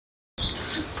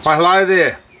Hi, hello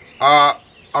there. I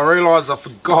realised I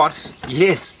forgot.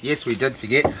 Yes, we did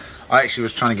forget. I actually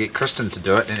was trying to get Kristen to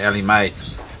do it and Ellie Mae,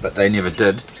 but they never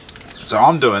did. So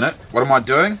I'm doing it. What am I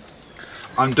doing?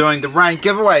 I'm doing the rain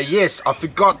giveaway. Yes, I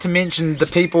forgot to mention the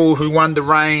people who won the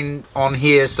rain on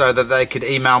here so that they could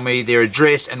email me their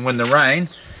address and win the rain.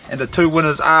 And the two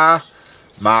winners are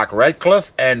Mark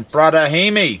Radcliffe and Brother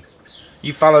Hemi.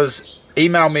 You fellas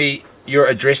email me your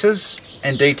addresses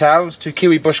and details to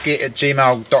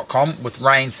kiwibushget@gmail.com with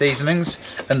rain seasonings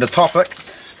in the topic.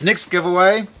 Next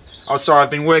giveaway, oh sorry,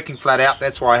 I've been working flat out,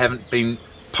 that's why I haven't been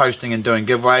posting and doing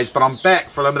giveaways, but I'm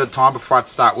back for a limited time before I have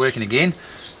to start working again.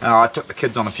 I took the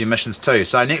kids on a few missions too.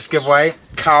 So next giveaway,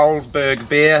 Carlsberg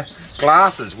beer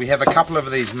glasses. We have a couple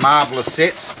of these marvellous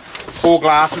sets, 4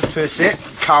 glasses per set,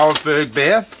 Carlsberg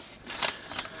beer.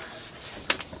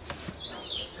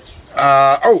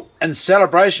 In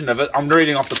celebration of it, I'm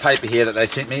reading off the paper here that they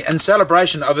sent me. In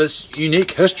celebration of its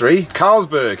unique history,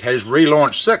 Carlsberg has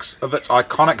relaunched 6 of its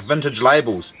iconic vintage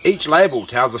labels. Each label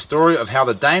tells a story of how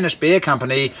the Danish beer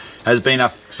company has been a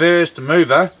first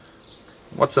mover.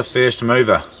 What's a first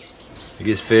mover? I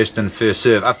guess first in, first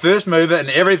serve. A first mover in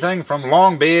everything from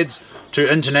long beards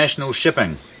to international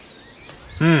shipping.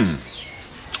 My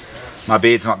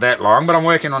beard's not that long, but I'm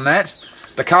working on that.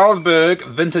 The Carlsberg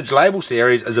Vintage Label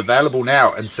Series is available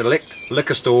now in select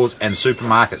liquor stores and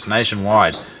supermarkets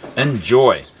nationwide.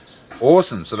 Enjoy.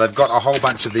 Awesome. So they've got a whole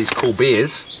bunch of these cool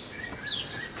beers.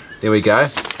 There we go.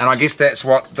 And I guess that's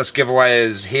what this giveaway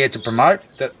is here to promote.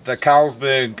 That the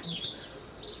Carlsberg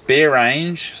beer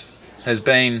range has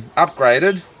been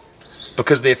upgraded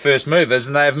because they're first movers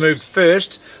and they have moved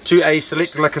first to a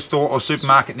select liquor store or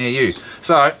supermarket near you.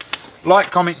 So,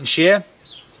 like, comment and share.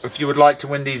 If you would like to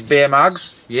win these beer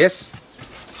mugs, yes,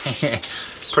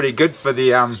 pretty good for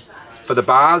the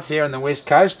bars here in the West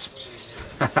Coast,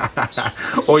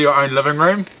 or your own living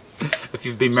room, if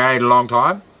you've been married a long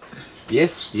time.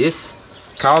 Yes,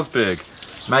 Carlsberg,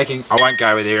 making. I won't go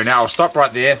over there now. I'll stop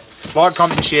right there. Like,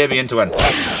 comment, and share. Be into it.